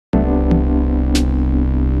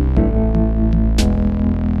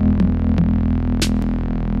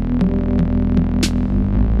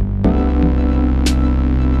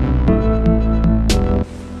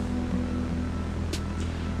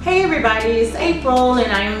April,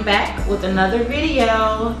 and I am back with another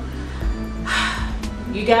video.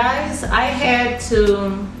 You guys, I had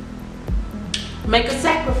to make a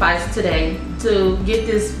sacrifice today to get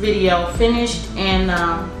this video finished and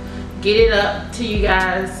get it up to you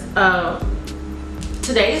guys.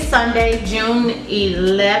 Today is Sunday, June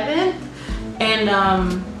 11th,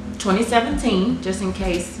 and 2017, just in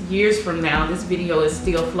case years from now this video is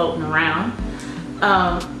still floating around.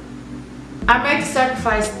 I made the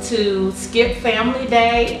sacrifice to skip family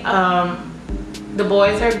day. The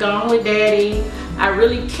boys are gone with daddy. I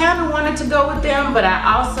really kind of wanted to go with them, but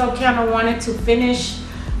I also kind of wanted to finish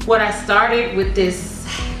what I started with this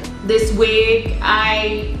wig.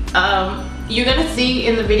 You're gonna see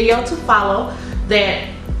in the video to follow that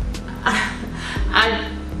I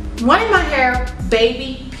wanted my hair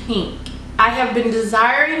baby pink. I have been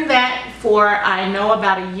desiring that for I know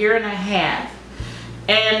about a year and a half.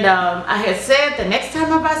 And I had said the next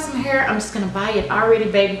time I buy some hair, I'm just gonna buy it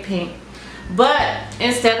already baby pink. But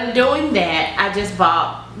instead of doing that, I just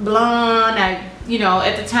bought blonde. You know,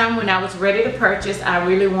 at the time when I was ready to purchase, I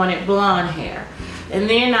really wanted blonde hair. And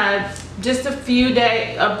then just a few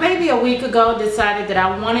days, maybe a week ago, decided that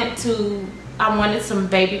I wanted some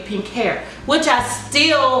baby pink hair, which I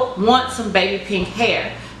still want some baby pink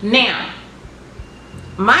hair. Now,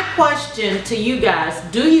 my question to you guys,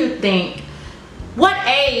 what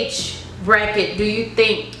age bracket do you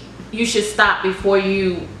think you should stop before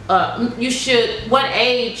you, what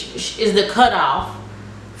age is the cutoff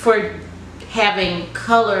for having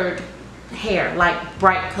colored hair, like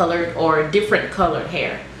bright colored or different colored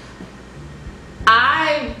hair?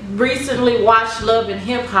 I recently watched Love and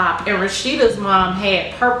Hip Hop, and Rashida's mom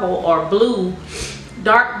had purple or blue,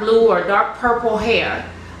 dark blue or dark purple hair.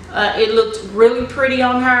 It looked really pretty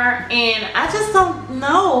on her, and I just don't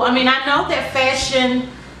know. I mean, I know that fashion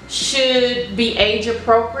should be age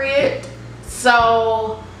appropriate.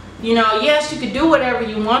 So, you know, yes, you could do whatever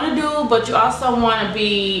you want to do, but you also want to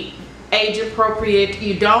be age appropriate.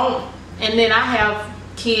 You don't, and then I have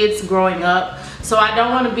kids growing up, so I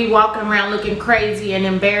don't want to be walking around looking crazy and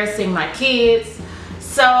embarrassing my kids.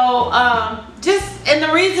 So, and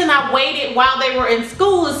the reason I waited while they were in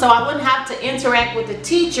school is so I wouldn't have to interact with the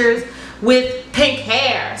teachers with pink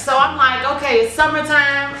hair. So I'm like, okay, it's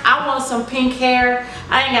summertime, I want some pink hair.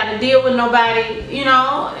 I ain't got to deal with nobody, you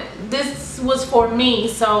know. This was for me.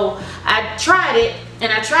 So I tried it,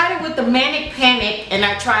 and I tried it with the Manic Panic, and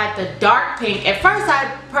I tried the dark pink. At first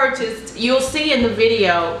I purchased, you'll see in the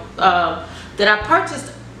video that I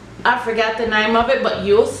purchased, I forgot the name of it, but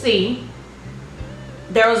you'll see.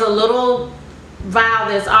 There was a little vial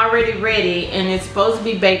that's already ready, and it's supposed to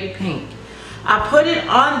be baby pink. I put it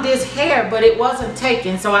on this hair, but it wasn't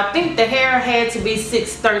taken, so I think the hair had to be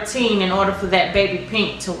 613 in order for that baby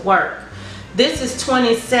pink to work. This is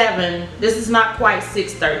 27. This is not quite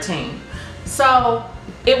 613, so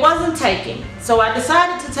it wasn't taken. So I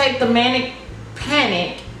decided to take the Manic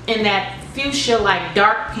Panic in that fuchsia like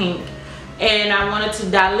dark pink, and I wanted to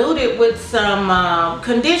dilute it with some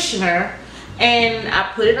conditioner. And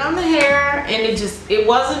I put it on the hair, and it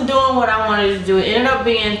wasn't doing what I wanted to do. It ended up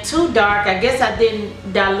being too dark. I guess I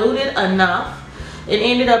didn't dilute it enough. It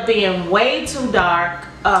ended up being way too dark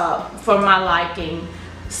for my liking.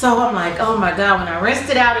 So I'm like, oh my God, when I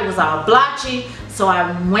rinsed it out, it was all blotchy. So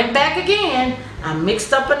I went back again. I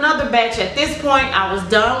mixed up another batch. At this point, I was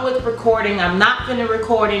done with recording. I'm not gonna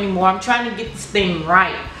record anymore. I'm trying to get this thing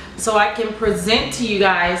right so I can present to you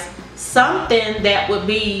guys something that would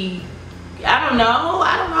be, I don't know,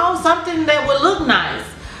 something that would look nice.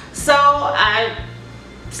 So I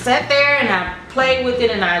sat there and I played with it,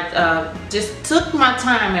 and I just took my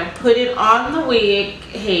time and put it on the wig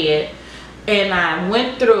head, and I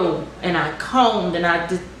went through and I combed and I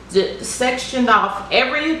sectioned off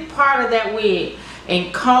every part of that wig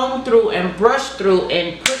and combed through and brushed through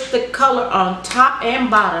and put the color on top and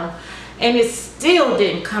bottom, and it still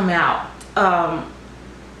didn't come out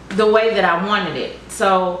the way that I wanted it.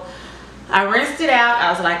 So I rinsed it out.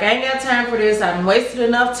 I was like, I ain't got time for this. I've wasted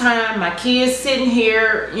enough time. My kids sitting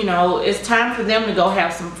here, you know, it's time for them to go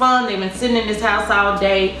have some fun. They've been sitting in this house all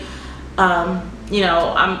day. You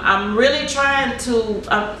know, I'm really trying to,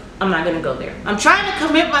 I'm not gonna go there. I'm trying to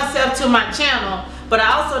commit myself to my channel, but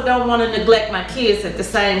I also don't want to neglect my kids at the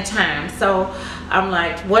same time. So I'm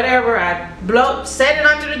like, whatever. I set it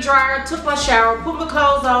under the dryer, took my shower, put my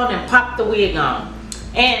clothes on, and popped the wig on.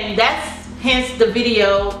 And that's hence the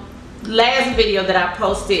last video that I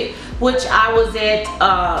posted, which I was at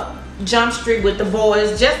Jump Street with the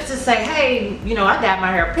boys, just to say, hey, you know, I dyed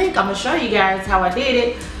my hair pink. I'm gonna show you guys how I did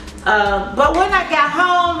it. But when I got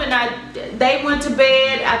home and they went to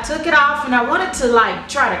bed, I took it off and I wanted to like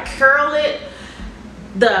try to curl it.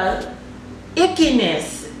 The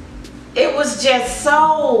ickiness, it was just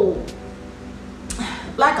so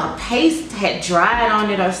like a paste had dried on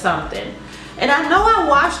it or something. And I know I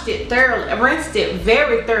washed it thoroughly, I rinsed it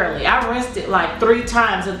very thoroughly. I rinsed it like 3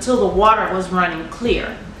 times until the water was running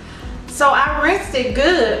clear. So I rinsed it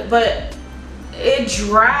good, but it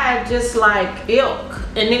dried just like ilk.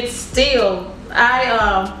 And it's still,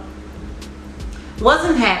 I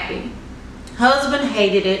wasn't happy. Husband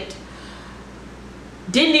hated it.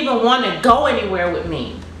 Didn't even want to go anywhere with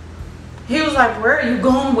me. He was like, where are you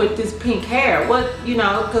going with this pink hair? What, you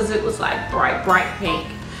know, because it was like bright pink.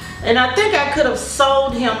 And I think I could have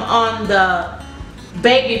sold him on the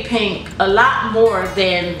baby pink a lot more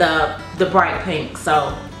than the bright pink.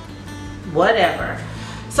 So whatever.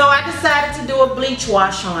 So I decided to do a bleach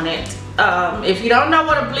wash on it. If you don't know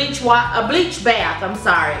what a bleach bath, I'm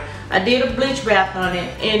sorry. I did a bleach bath on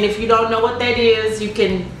it. And if you don't know what that is, you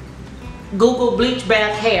can Google bleach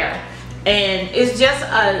bath hair. And it's just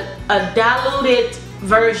a diluted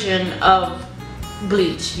version of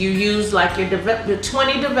bleach. You use like your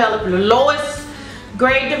 20 developer, the lowest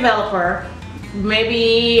grade developer,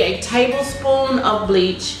 maybe a tablespoon of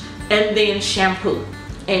bleach, and then shampoo.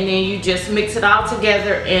 And then you just mix it all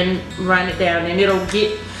together and run it down, and it'll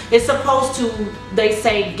get, it's supposed to, they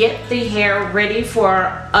say, get the hair ready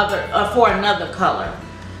for another color.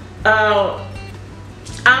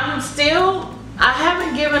 I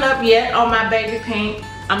haven't given up yet on my baby pink.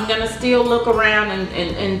 I'm gonna still look around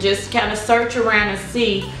and just kind of search around and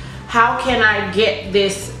see how can I get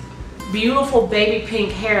this beautiful baby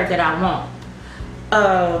pink hair that I want.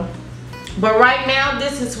 But right now,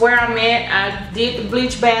 this is where I'm at. I did the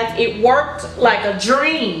bleach bath. It worked like a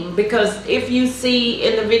dream, because if you see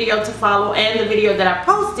in the video to follow and the video that I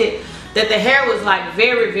posted, that the hair was like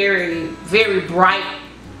very bright,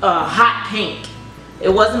 hot pink. It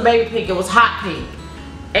wasn't baby pink, it was hot pink.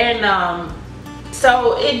 And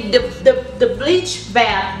so the bleach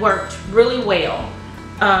bath worked really well.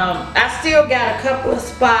 I still got a couple of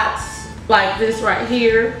spots like this right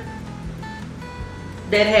here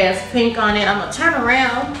that has pink on it. I'm gonna turn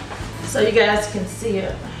around so you guys can see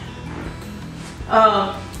it.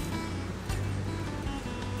 But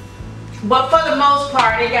for the most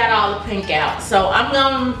part, it got all the pink out. So I'm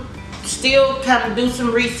gonna still kind of do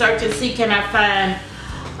some research and see can I find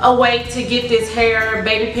a way to get this hair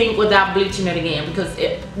baby pink without bleaching it again, because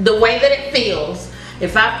the way that it feels,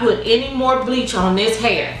 if I put any more bleach on this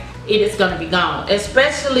hair, it is going to be gone,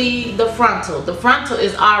 especially the frontal. The frontal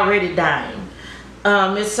is already dying.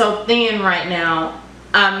 It's so thin right now.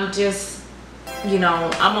 I'm just, you know,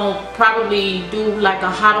 I'm gonna probably do like a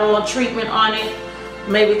hot oil treatment on it,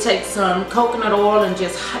 maybe take some coconut oil and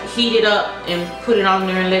just heat it up and put it on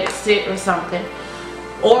there and let it sit or something.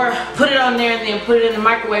 Or put it on there and then put it in the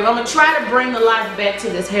microwave. I'm going to try to bring the life back to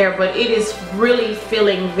this hair, but it is really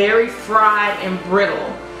feeling very fried and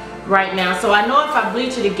brittle right now. So I know if I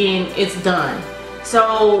bleach it again, it's done.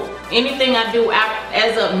 So anything I do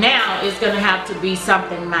as of now is going to have to be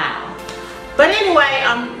something mild. But anyway,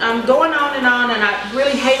 I'm going on, and I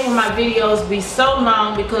really hate when my videos be so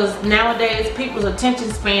long, because nowadays people's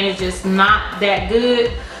attention span is just not that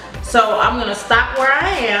good. So I'm going to stop where I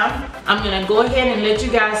am. I'm going to go ahead and let you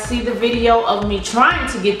guys see the video of me trying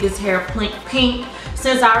to get this hair pink.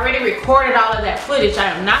 Since I already recorded all of that footage,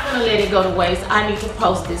 I am not going to let it go to waste. I need to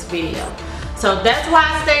post this video. So that's why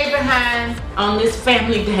I stayed behind on this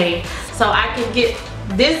family day, so I can get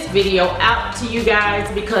this video out to you guys,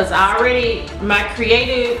 because my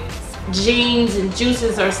creative genes and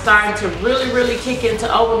juices are starting to really kick into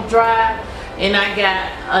overdrive. And I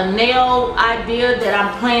got a nail idea that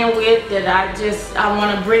I'm playing with that I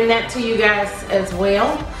want to bring that to you guys as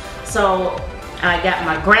well. So I got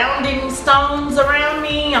my grounding stones around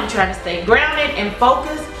me. I'm trying to stay grounded and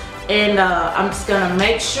focused. And I'm just going to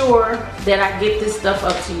make sure that I get this stuff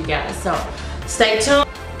up to you guys. So stay tuned.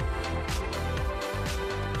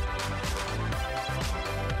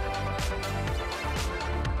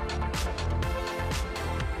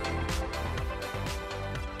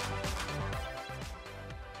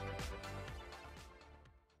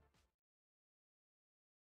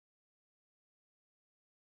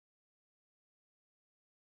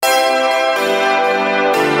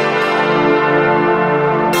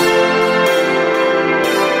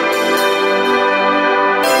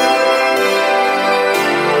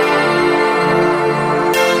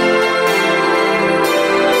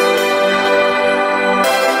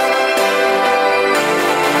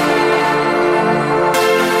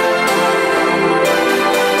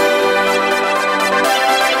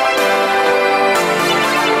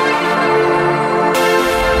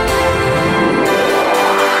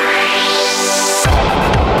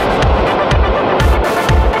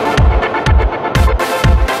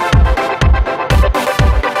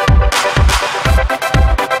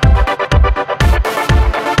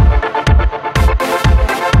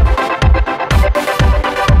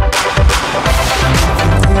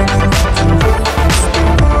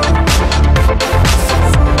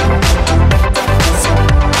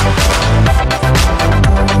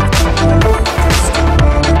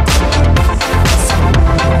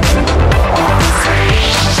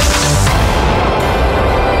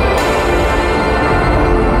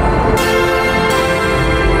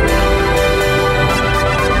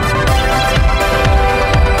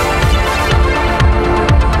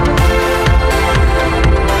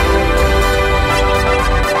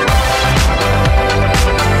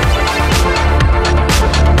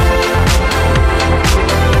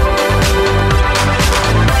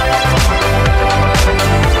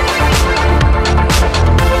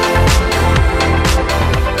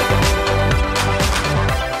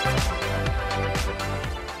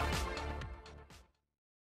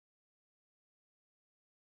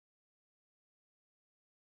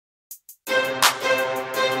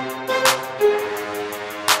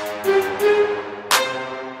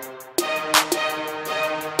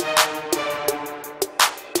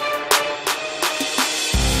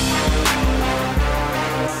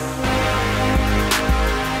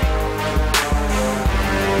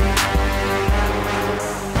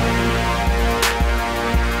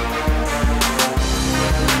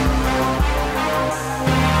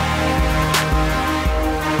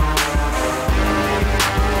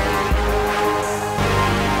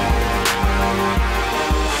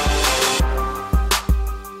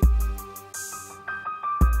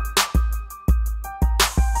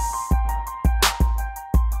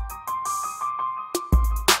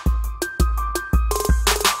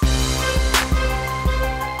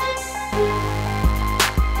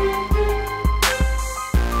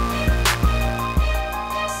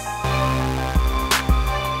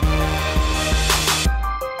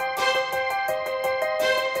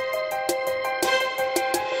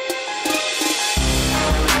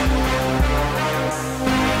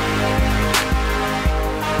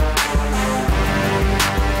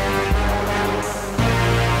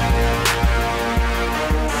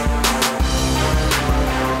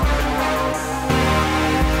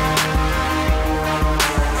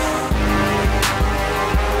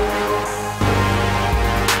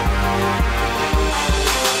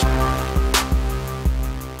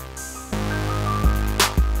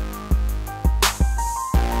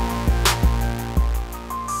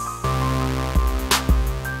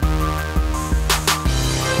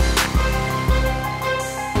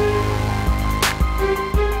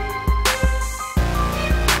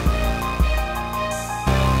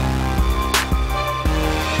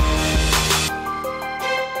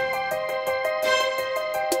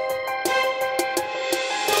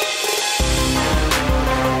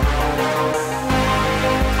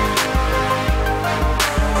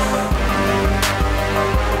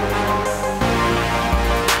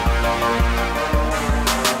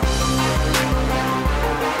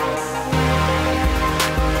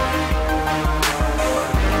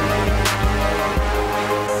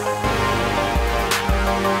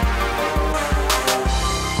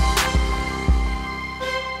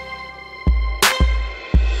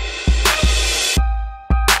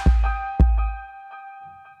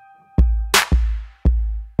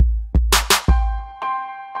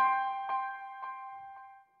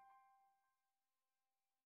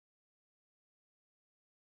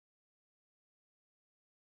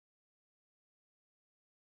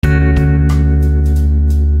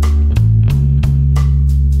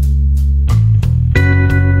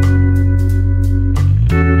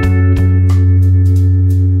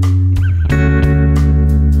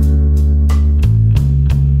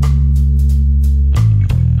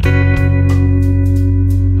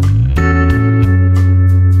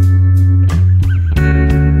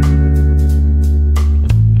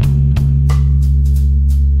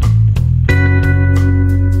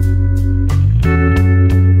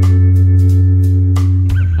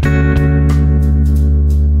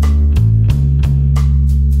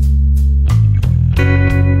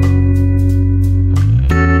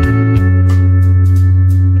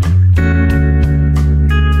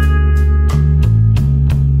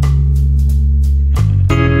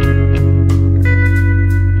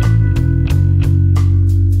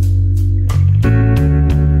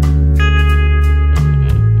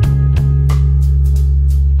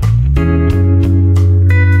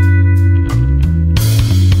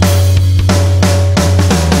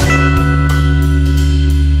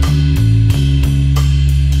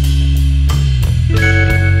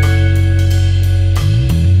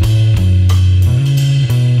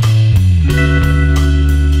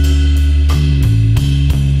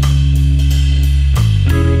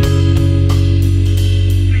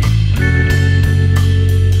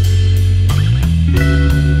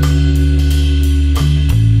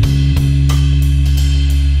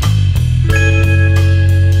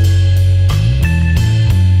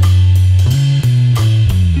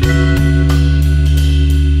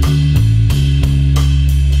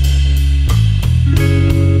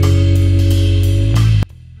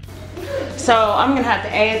 So I'm gonna have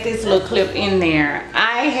to add this little clip in there.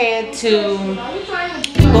 I had to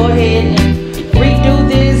go ahead and redo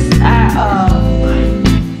this. I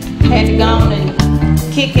had to go on and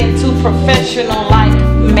kick into professional-like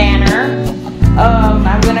manner.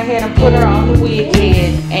 I went ahead and put her on the wig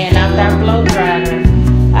head, and after I blow dried her,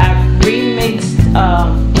 I remixed,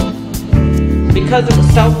 because it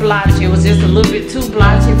was so blotchy, it was just a little bit too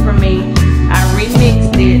blotchy for me. I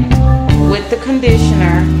remixed it with the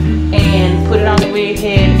conditioner and put it on the wig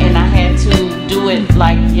head, and I had to do it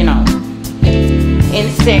like, you know, in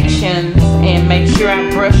sections and make sure I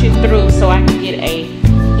brush it through so I could get a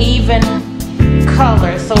even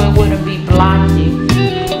color so it wouldn't be blotchy.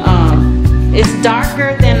 It's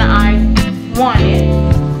darker than I wanted,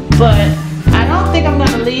 but I don't think I'm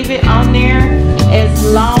gonna leave it on there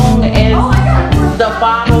as long as the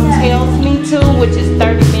bottle tells me to, which is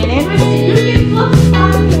 30 minutes.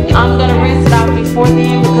 I'm gonna rinse it out before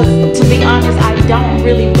then because, to be honest, I don't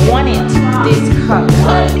really want it this cut.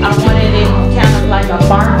 I wanted it kind of like a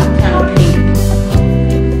Barbie kind of pink.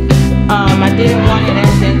 I didn't want it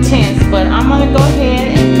as intense, but I'm gonna go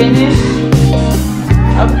ahead and finish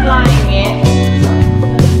applying it.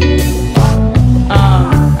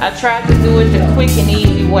 I tried to do it the quick and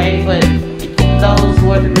easy way, but those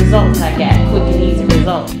were the results I got, quick and easy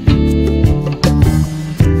results.